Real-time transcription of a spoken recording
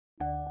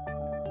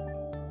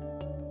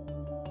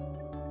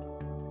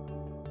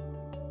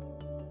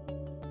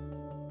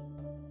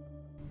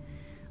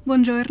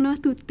Buongiorno a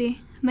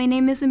tutti. My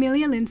name is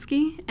Emilia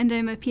Linsky, and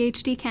I'm a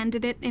PhD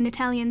candidate in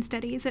Italian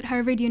Studies at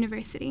Harvard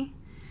University.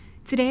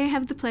 Today I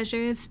have the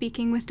pleasure of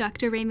speaking with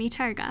Dr. Ramie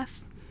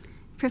Targoff,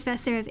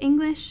 Professor of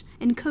English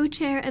and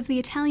co-chair of the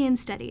Italian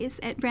Studies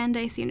at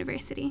Brandeis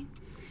University.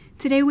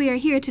 Today we are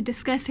here to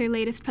discuss her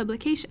latest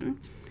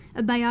publication,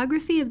 a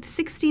biography of the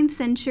 16th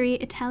century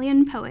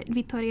Italian poet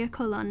Vittoria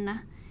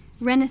Colonna,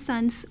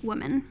 Renaissance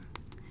Woman.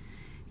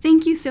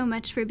 Thank you so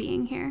much for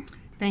being here.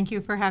 Thank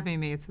you for having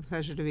me. It's a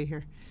pleasure to be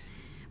here.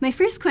 My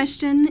first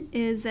question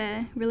is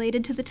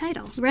related to the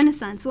title,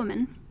 Renaissance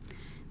Woman.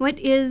 What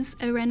is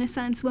a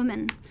Renaissance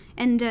woman?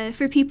 And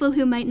for people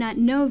who might not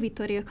know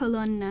Vittoria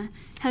Colonna,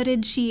 how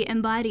did she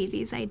embody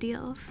these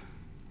ideals?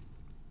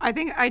 I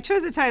think I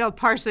chose the title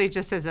partially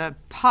just as a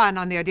pun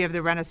on the idea of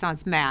the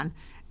Renaissance man,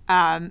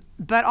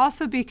 but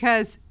also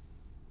because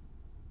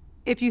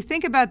if you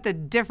think about the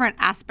different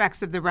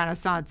aspects of the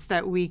Renaissance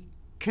that we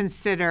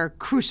consider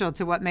crucial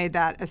to what made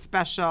that a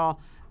special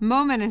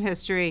moment in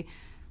history,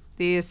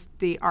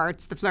 the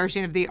arts, the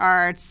flourishing of the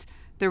arts,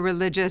 the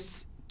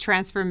religious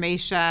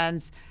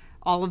transformations,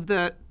 all of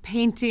the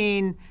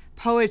painting,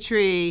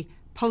 poetry,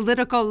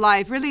 political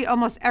life, really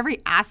almost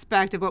every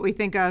aspect of what we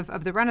think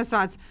of the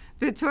Renaissance,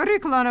 Vittoria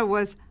Colonna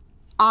was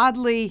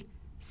oddly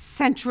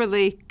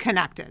centrally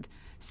connected.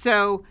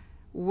 So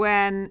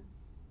when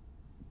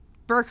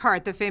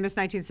Burckhardt, the famous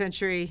 19th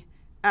century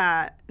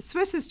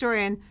Swiss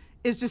historian,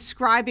 is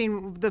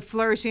describing the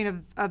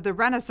flourishing of the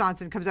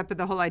Renaissance and comes up with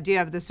the whole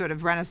idea of this sort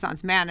of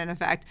Renaissance man, in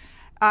effect,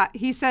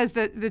 he says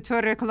that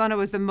Vittoria Colonna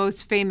was the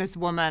most famous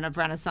woman of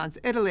Renaissance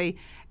Italy.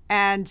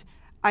 And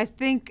I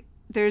think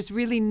there's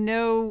really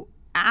no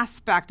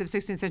aspect of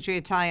 16th century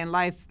Italian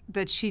life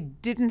that she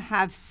didn't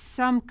have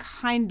some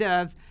kind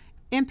of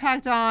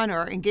impact on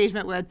or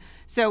engagement with.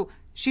 So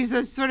she's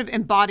a sort of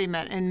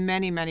embodiment in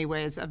many, many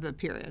ways of the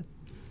period.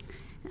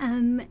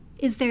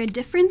 Is there a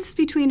difference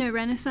between a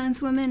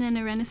Renaissance woman and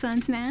a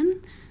Renaissance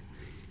man?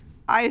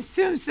 I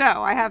assume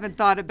so. I haven't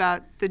thought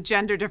about the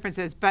gender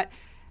differences, but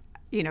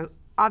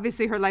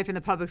obviously her life in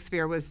the public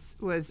sphere was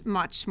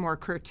much more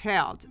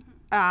curtailed.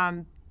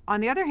 On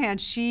the other hand,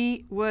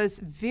 she was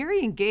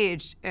very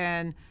engaged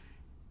in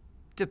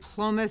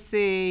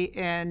diplomacy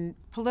and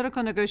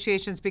political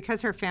negotiations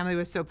because her family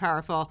was so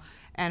powerful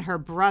and her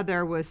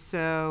brother was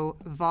so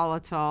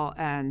volatile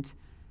and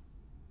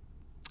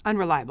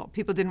unreliable.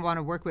 People didn't want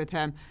to work with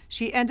him.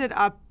 She ended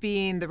up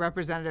being the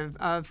representative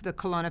of the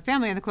Colonna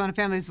family, and the Colonna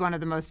family is one of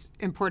the most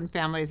important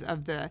families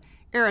of the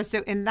era.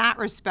 So in that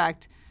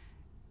respect,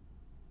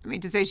 I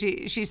mean, to say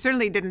she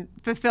certainly didn't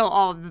fulfill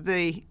all of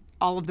the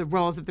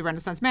roles of the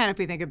Renaissance man. If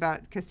we think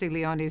about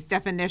Castiglione's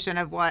definition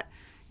of what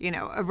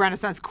a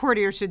Renaissance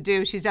courtier should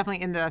do, she's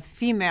definitely in the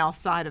female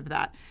side of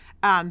that.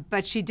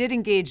 But she did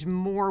engage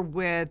more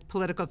with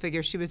political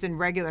figures. She was in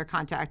regular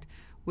contact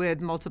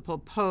with multiple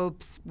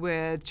popes,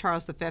 with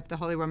Charles V, the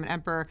Holy Roman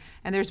Emperor.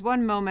 And there's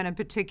one moment in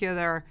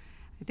particular,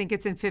 I think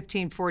it's in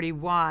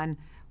 1541,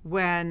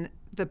 when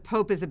the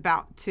Pope is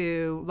about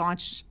to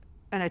launch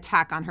an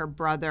attack on her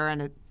brother,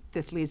 and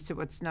this leads to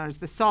what's known as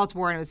the Salt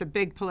War, and it was a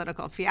big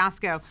political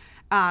fiasco.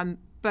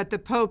 But the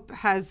Pope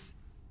has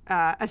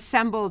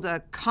assembled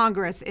a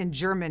Congress in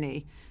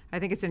Germany, I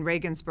think it's in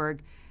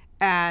Regensburg,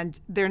 and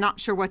they're not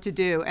sure what to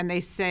do, and they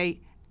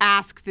say,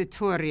 ask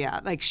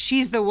Vittoria, like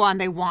she's the one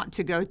they want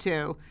to go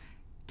to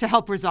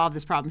help resolve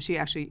this problem. She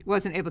actually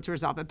wasn't able to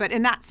resolve it. But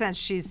in that sense,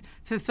 she's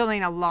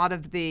fulfilling a lot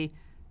of the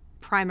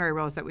primary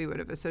roles that we would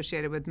have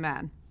associated with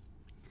men.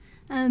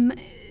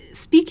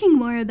 Speaking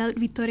more about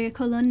Vittoria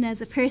Colonna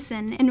as a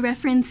person and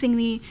referencing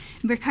the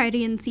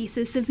Burckhardian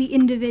thesis of the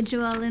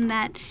individual, in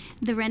that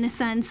the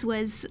Renaissance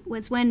was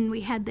when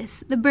we had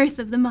the birth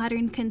of the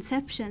modern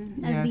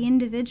conception of the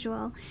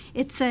individual,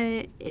 it's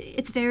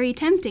very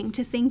tempting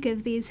to think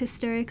of these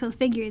historical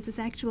figures as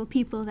actual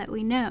people that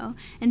we know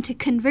and to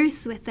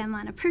converse with them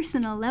on a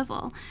personal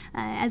level,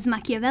 as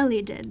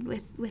Machiavelli did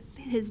with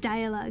his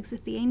dialogues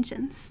with the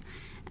ancients.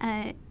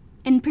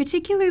 And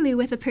particularly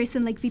with a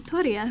person like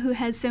Vittoria, who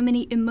has so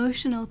many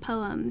emotional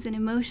poems and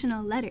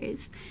emotional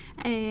letters,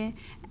 I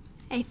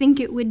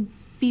think it would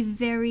be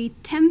very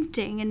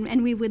tempting,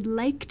 and we would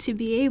like to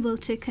be able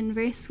to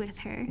converse with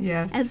her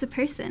as a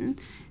person.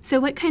 So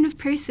what kind of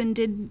person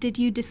did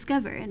you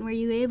discover, and were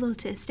you able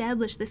to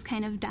establish this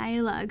kind of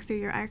dialogue through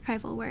your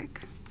archival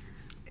work?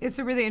 It's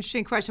a really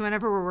interesting question.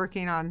 Whenever we're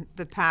working on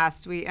the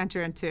past, we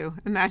enter into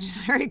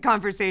imaginary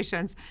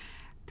conversations.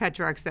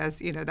 Petrarch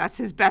says, that's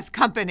his best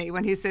company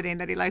when he's sitting,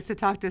 that he likes to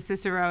talk to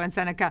Cicero and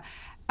Seneca.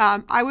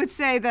 I would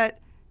say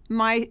that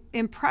my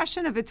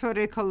impression of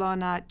Vittoria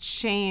Colonna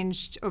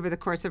changed over the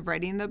course of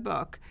writing the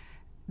book.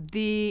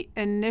 The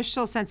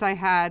initial sense I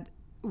had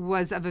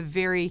was of a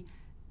very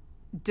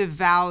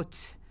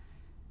devout,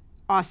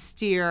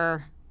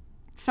 austere,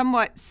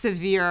 somewhat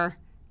severe,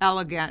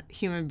 elegant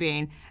human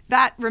being.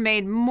 That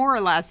remained more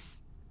or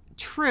less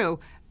true,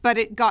 but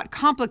it got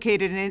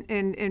complicated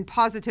in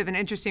positive and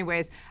interesting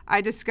ways. I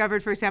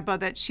discovered, for example,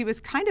 that she was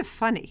kind of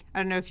funny. I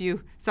don't know if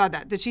you saw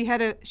that she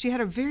had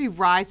a very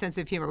wry sense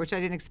of humor, which I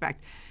didn't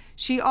expect.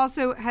 She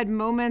also had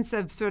moments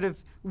of sort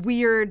of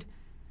weird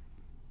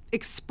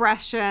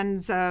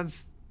expressions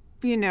of,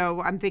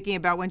 I'm thinking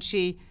about when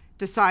she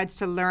decides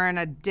to learn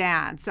a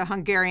dance, a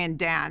Hungarian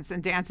dance,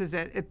 and dances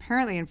it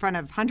apparently in front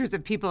of hundreds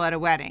of people at a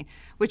wedding,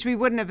 which we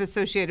wouldn't have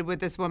associated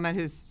with this woman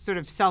who's sort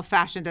of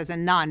self-fashioned as a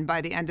nun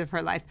by the end of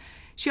her life.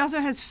 She also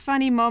has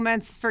funny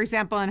moments, for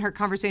example, in her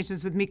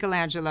conversations with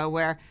Michelangelo,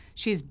 where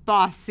she's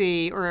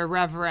bossy or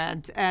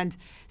irreverent. And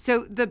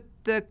so the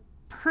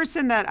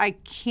person that I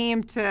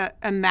came to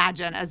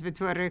imagine as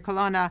Vittoria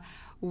Colonna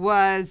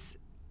was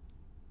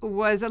a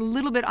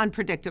little bit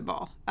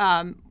unpredictable,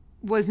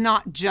 was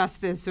not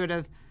just this sort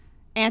of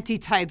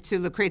antitype to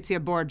Lucrezia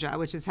Borgia,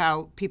 which is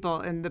how people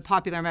in the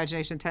popular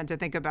imagination tend to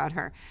think about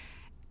her.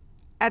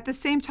 At the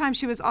same time,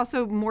 she was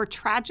also more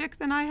tragic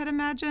than I had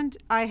imagined.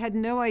 I had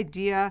no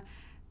idea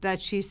that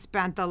she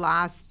spent the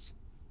last,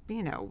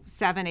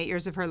 7, 8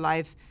 years of her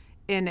life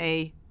in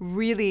a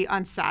really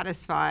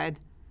unsatisfied,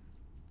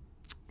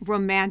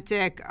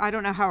 romantic, I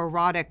don't know how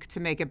erotic to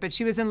make it, but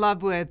she was in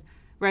love with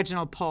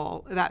Reginald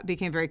Pole. That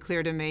became very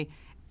clear to me.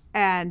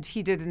 And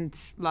he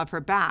didn't love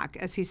her back,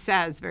 as he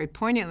says very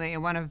poignantly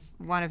in one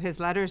of his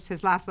letters,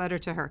 his last letter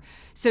to her.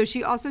 So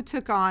she also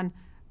took on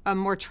a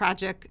more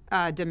tragic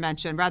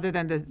dimension, rather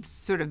than the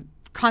sort of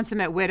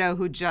consummate widow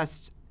who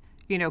just,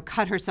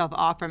 cut herself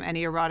off from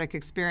any erotic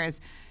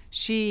experience.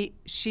 She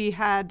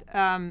had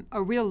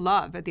a real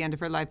love at the end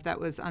of her life that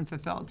was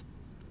unfulfilled.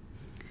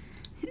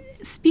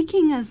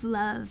 Speaking of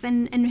love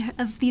and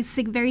of these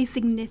very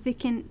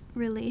significant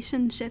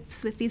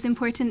relationships with these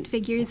important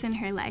figures in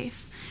her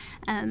life,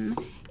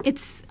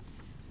 it's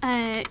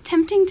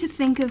tempting to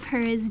think of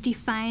her as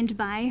defined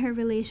by her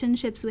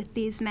relationships with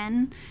these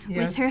men,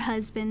 yes, with her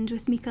husband,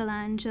 with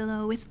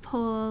Michelangelo, with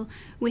Paul,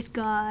 with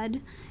God.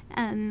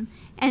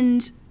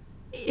 And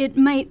it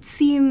might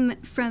seem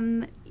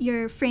from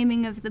your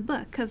framing of the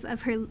book, of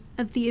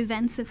the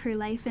events of her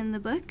life in the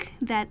book,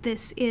 that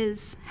this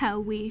is how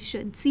we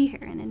should see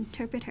her and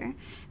interpret her.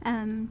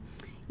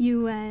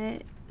 You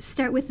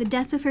start with the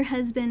death of her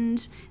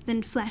husband,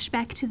 then flash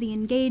back to the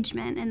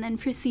engagement, and then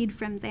proceed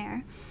from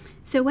there.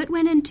 So what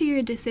went into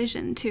your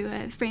decision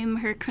to frame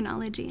her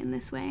chronology in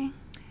this way?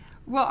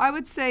 Well, I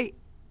would say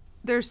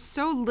there's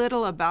so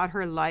little about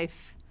her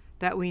life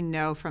that we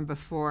know from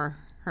before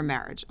her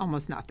marriage,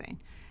 almost nothing.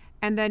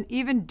 And then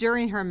even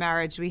during her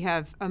marriage, we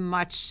have a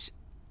much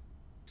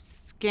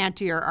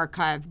scantier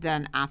archive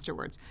than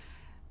afterwards.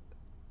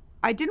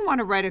 I didn't want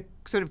to write a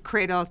sort of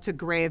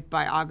cradle-to-grave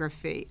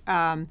biography.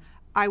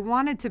 I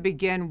wanted to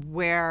begin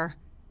where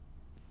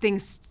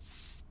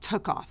things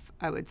took off,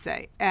 I would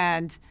say.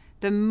 And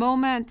the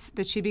moment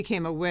that she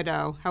became a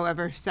widow,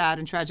 however sad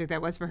and tragic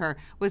that was for her,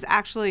 was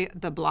actually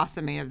the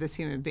blossoming of this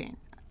human being.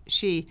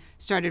 She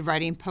started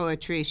writing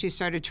poetry. She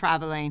started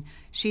traveling.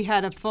 She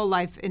had a full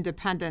life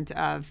independent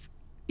of,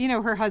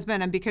 her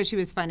husband. And because she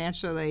was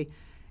financially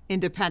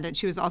independent,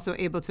 she was also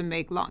able to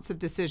make lots of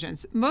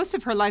decisions. Most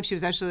of her life,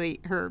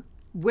 her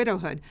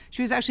widowhood,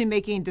 she was actually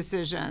making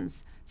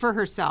decisions for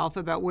herself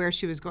about where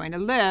she was going to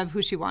live,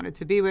 who she wanted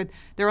to be with.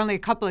 There are only a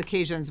couple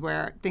occasions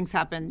where things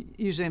happen,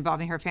 usually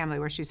involving her family,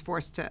 where she's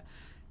forced to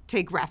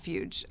take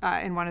refuge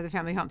in one of the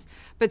family homes.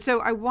 But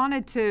so I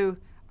wanted to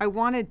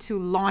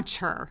launch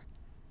her,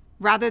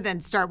 rather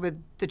than start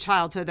with the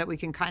childhood that we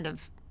can kind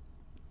of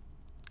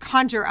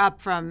conjure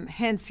up from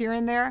hints here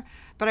and there.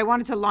 But I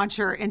wanted to launch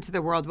her into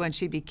the world when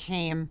she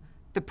became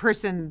the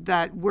person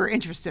that we're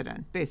interested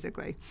in,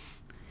 basically.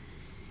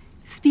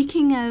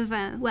 Speaking of,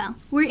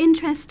 we're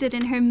interested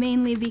in her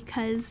mainly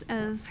because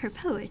of her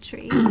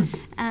poetry,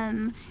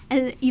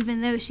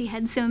 even though she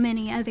had so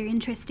many other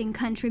interesting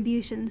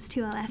contributions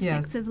to all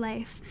aspects of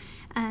life.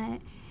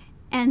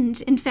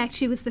 And in fact,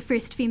 she was the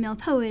first female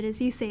poet, as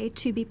you say,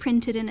 to be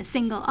printed in a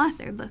single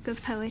author book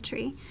of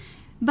poetry.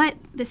 But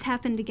this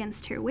happened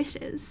against her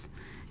wishes.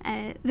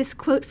 This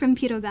quote from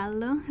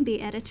Pirogallo,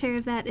 the editor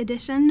of that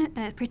edition,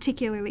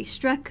 particularly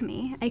struck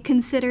me. I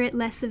consider it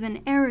less of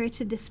an error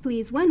to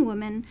displease one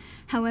woman,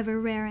 however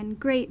rare and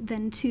great,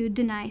 than to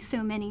deny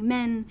so many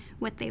men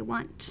what they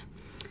want.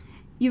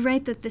 You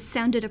write that this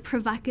sounded a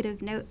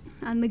provocative note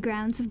on the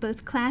grounds of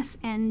both class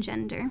and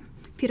gender.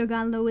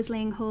 Pirogallo was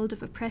laying hold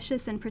of a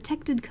precious and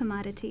protected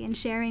commodity and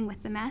sharing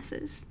with the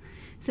masses.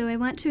 So I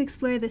want to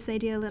explore this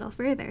idea a little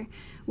further.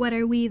 What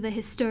are we, the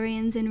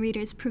historians and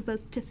readers,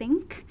 provoked to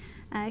think?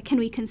 Can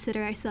we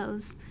consider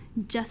ourselves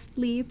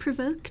justly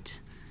provoked?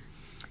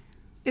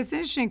 It's an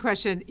interesting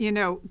question.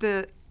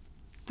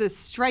 The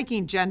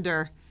striking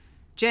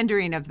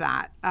gendering of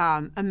that,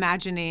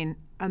 imagining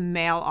a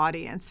male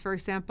audience, for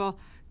example,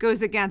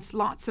 goes against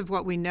lots of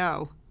what we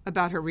know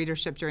about her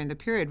readership during the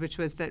period, which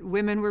was that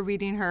women were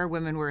reading her,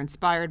 women were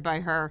inspired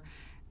by her.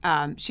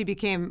 She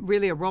became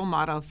really a role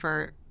model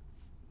for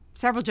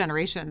several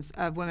generations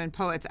of women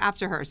poets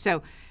after her.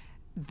 So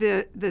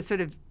the sort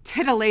of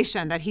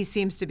titillation that he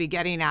seems to be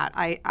getting at,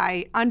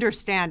 I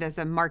understand as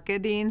a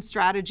marketing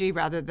strategy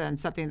rather than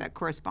something that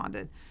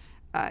corresponded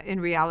in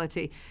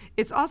reality.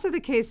 It's also the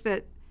case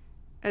that,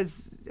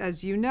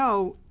 as you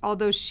know,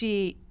 although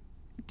she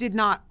did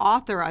not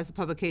authorize the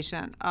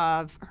publication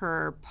of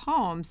her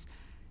poems,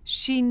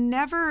 she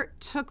never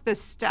took the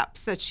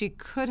steps that she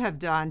could have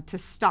done to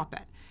stop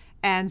it.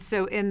 And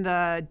so in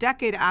the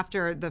decade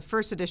after the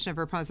first edition of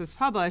her poems was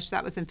published,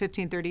 that was in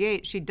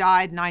 1538, she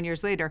died 9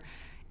 years later.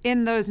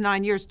 In those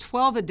 9 years,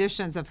 12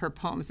 editions of her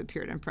poems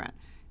appeared in print.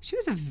 She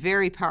was a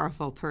very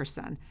powerful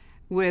person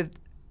with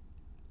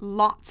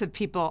lots of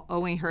people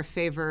owing her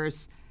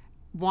favors,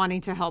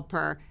 wanting to help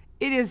her.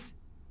 It is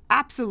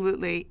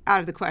absolutely out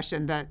of the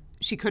question that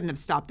she couldn't have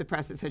stopped the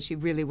presses had she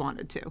really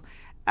wanted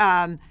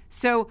to.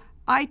 So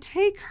I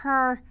take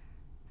her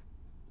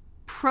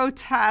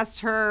protest,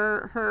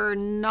 her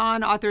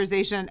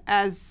non-authorization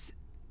as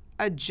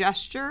a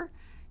gesture,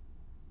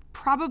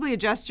 probably a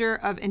gesture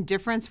of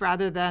indifference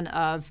rather than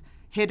of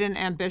hidden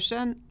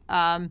ambition.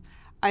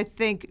 I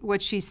think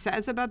what she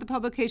says about the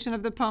publication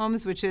of the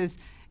poems, which is,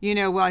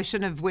 well, I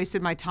shouldn't have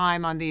wasted my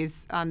time on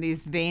these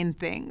vain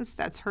things,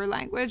 that's her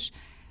language,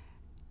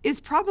 is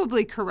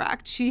probably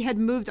correct. She had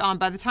moved on.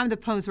 By the time the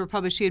poems were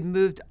published, she had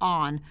moved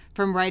on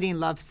from writing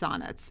love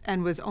sonnets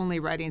and was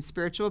only writing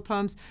spiritual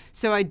poems.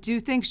 So I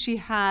do think she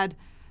had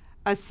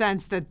a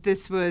sense that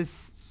this was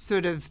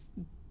sort of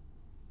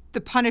the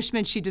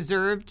punishment she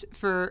deserved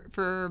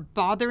for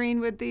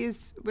bothering with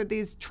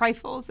these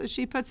trifles, as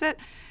she puts it.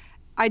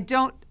 I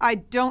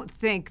don't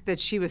think that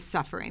she was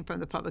suffering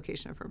from the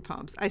publication of her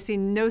poems. I see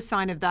no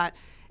sign of that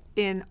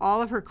in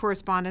all of her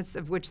correspondence,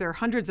 of which there are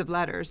hundreds of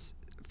letters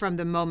from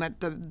the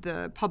moment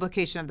the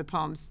publication of the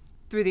poems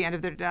through the end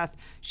of their death.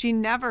 She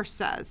never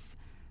says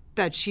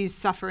that she's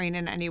suffering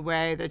in any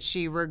way, that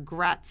she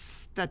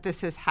regrets that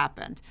this has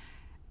happened.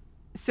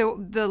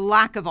 So the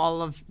lack of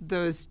all of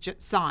those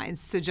signs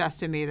suggests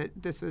to me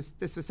that this was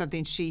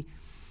something she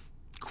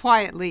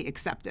quietly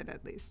accepted,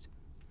 at least.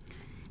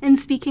 And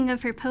speaking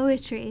of her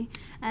poetry,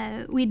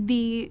 we'd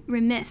be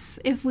remiss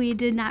if we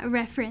did not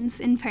reference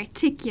in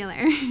particular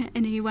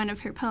any one of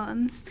her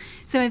poems.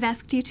 So I've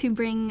asked you to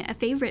bring a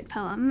favorite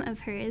poem of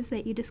hers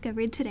that you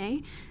discovered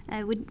today.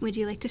 Would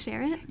you like to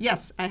share it?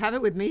 Yes, I have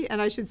it with me.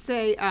 And I should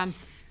say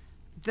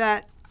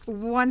that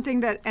one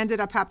thing that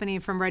ended up happening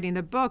from writing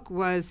the book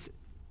was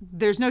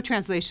there's no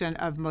translation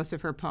of most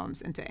of her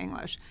poems into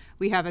English.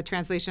 We have a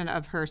translation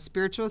of her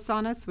spiritual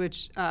sonnets,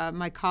 which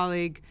my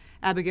colleague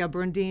Abigail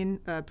Brundin,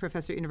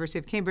 professor at University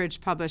of Cambridge,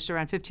 published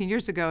around 15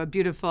 years ago, a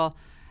beautiful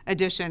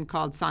edition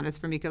called Sonnets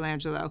for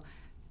Michelangelo.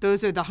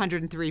 Those are the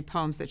 103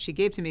 poems that she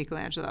gave to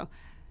Michelangelo.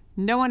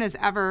 No one has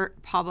ever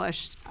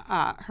published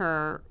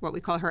her, what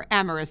we call her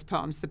amorous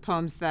poems, the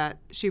poems that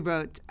she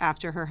wrote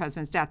after her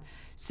husband's death.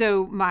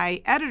 So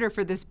my editor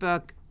for this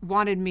book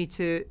wanted me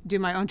to do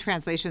my own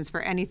translations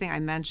for anything I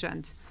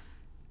mentioned,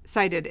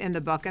 cited in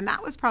the book, and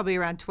that was probably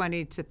around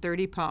 20 to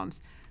 30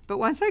 poems. But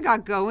once I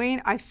got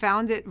going, I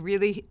found it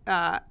really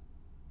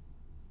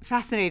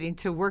fascinating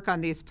to work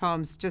on these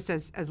poems just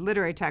as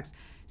literary texts.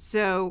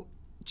 So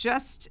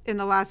just in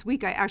the last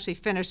week, I actually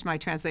finished my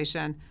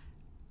translation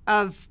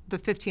of the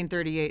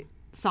 1538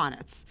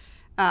 sonnets.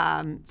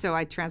 So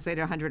I translated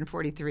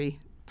 143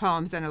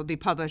 poems, and it'll be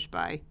published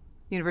by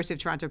University of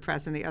Toronto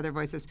Press and the Other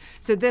Voices.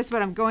 So this,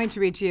 what I'm going to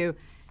read to you,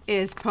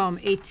 is poem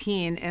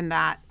 18 in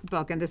that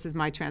book, and this is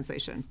my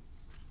translation.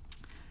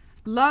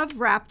 Love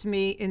wrapped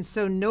me in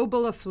so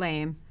noble a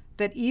flame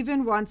that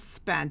even once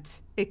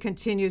spent, it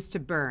continues to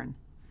burn.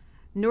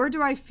 Nor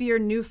do I fear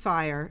new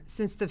fire,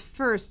 since the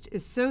first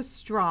is so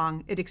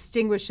strong it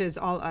extinguishes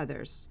all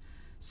others.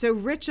 So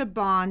rich a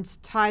bond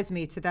ties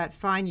me to that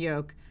fine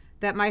yoke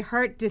that my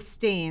heart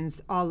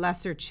disdains all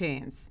lesser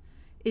chains.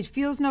 It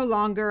feels no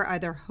longer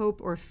either hope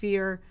or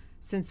fear,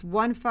 since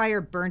one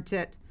fire burnt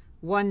it,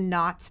 one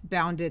knot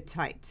bound it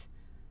tight.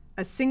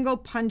 A single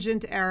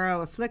pungent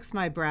arrow afflicts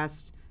my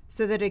breast,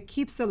 so that it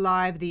keeps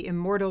alive the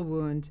immortal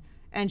wound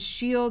and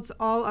shields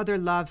all other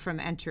love from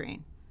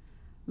entering.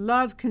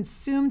 Love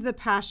consumed the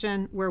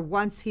passion where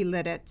once he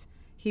lit it.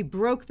 He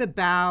broke the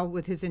bow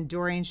with his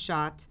enduring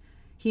shot.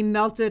 He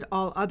melted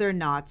all other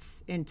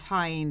knots in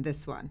tying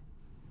this one.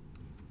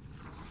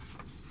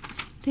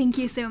 Thank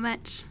you so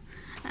much.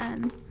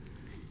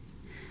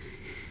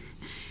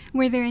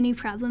 Were there any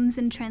problems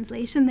in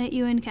translation that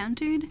you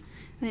encountered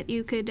that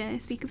you could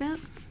speak about?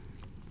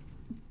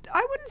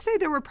 I wouldn't say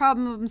there were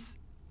problems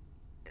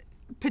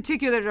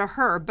particular to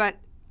her, but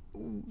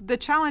the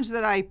challenge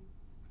that I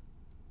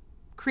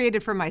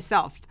created for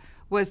myself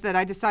was that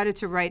I decided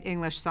to write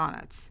English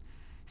sonnets.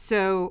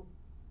 So,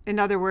 in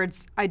other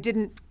words, I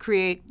didn't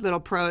create little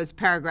prose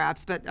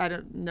paragraphs, but I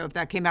don't know if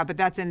that came out, but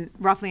that's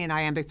roughly in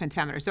iambic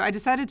pentameter. So I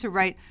decided to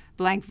write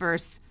blank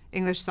verse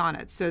English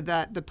sonnets so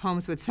that the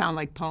poems would sound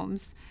like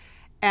poems.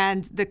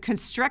 And the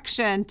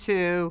constriction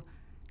to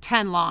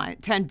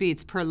 10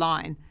 beats per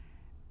line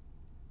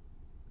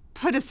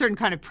put a certain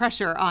kind of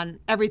pressure on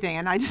everything.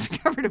 And I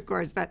discovered, of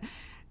course, that,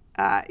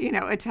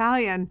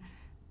 Italian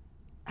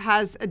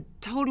has a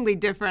totally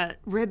different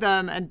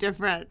rhythm and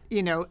different,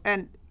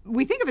 and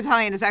we think of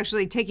Italian as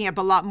actually taking up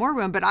a lot more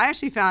room, but I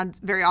actually found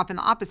very often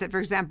the opposite. For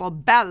example,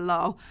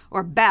 bello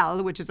or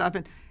belle, which is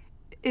often,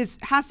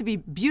 has to be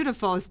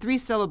beautiful is 3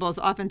 syllables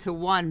often to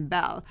one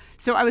bell.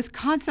 So I was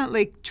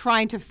constantly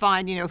trying to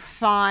find,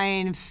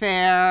 fine,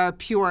 fair,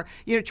 pure,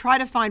 try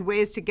to find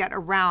ways to get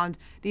around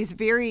these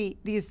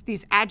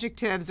these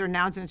adjectives or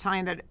nouns in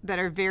Italian that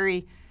are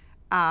very,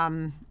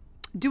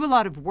 do a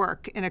lot of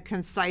work in a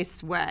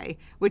concise way,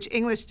 which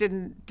English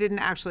didn't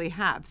actually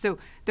have. So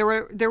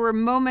there were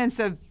moments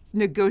of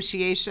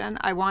negotiation.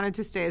 I wanted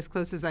to stay as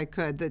close as I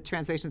could. The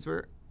translations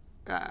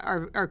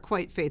are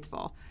quite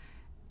faithful.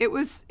 It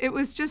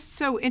was just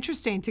so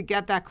interesting to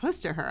get that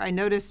close to her. I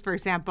noticed, for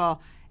example,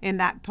 in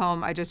that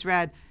poem I just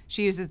read,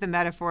 she uses the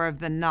metaphor of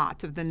the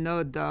knot, of the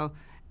nodo.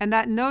 And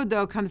that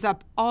nodo comes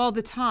up all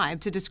the time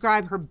to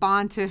describe her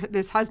bond to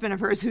this husband of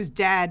hers who's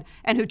dead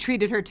and who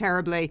treated her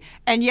terribly.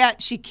 And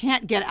yet she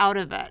can't get out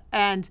of it.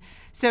 And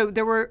so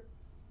there were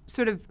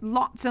sort of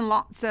lots and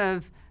lots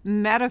of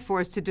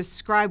metaphors to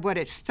describe what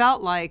it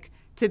felt like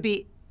to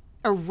be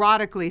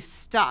erotically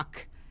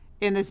stuck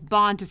in this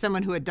bond to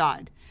someone who had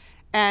died.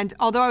 And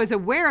although I was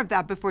aware of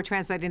that before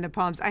translating the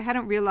poems, I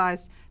hadn't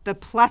realized the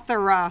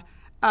plethora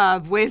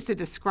of ways to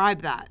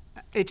describe that.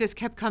 It just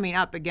kept coming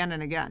up again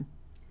and again.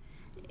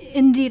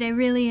 Indeed, I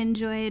really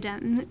enjoyed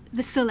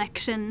the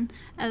selection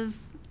of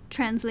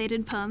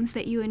translated poems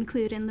that you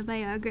include in the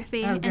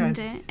biography. Oh, good.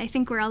 And I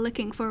think we're all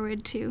looking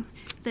forward to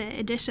the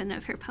edition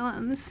of her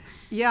poems.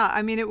 Yeah,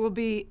 I mean, it will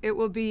be,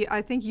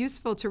 I think,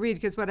 useful to read,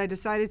 because what I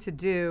decided to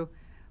do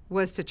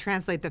was to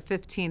translate the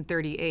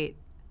 1538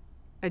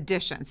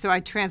 edition. So I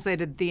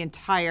translated the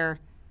entire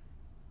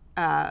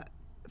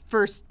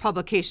first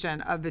publication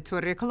of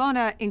Vittoria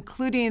Colonna,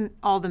 including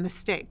all the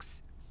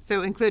mistakes.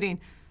 So including,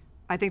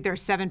 I think there are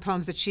 7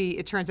 poems that she,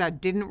 it turns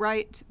out, didn't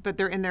write, but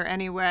they're in there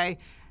anyway.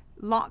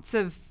 Lots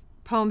of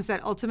poems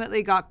that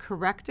ultimately got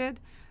corrected.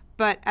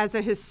 But as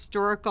a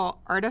historical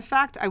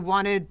artifact, I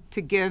wanted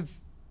to give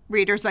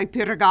readers like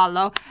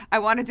Pirgallo, I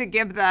wanted to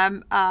give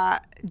them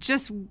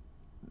just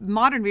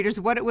modern readers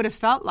what it would have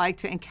felt like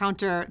to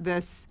encounter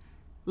this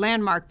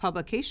landmark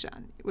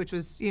publication, which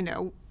was,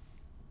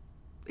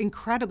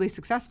 incredibly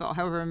successful,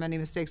 however many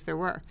mistakes there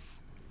were.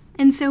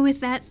 And so with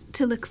that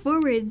to look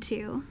forward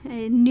to,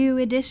 a new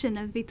edition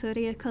of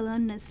Vittoria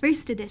Colonna's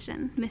first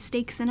edition,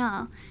 Mistakes and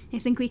All, I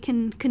think we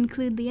can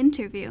conclude the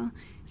interview.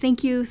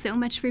 Thank you so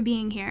much for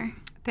being here.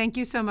 Thank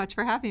you so much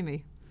for having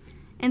me.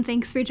 And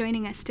thanks for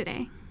joining us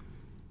today.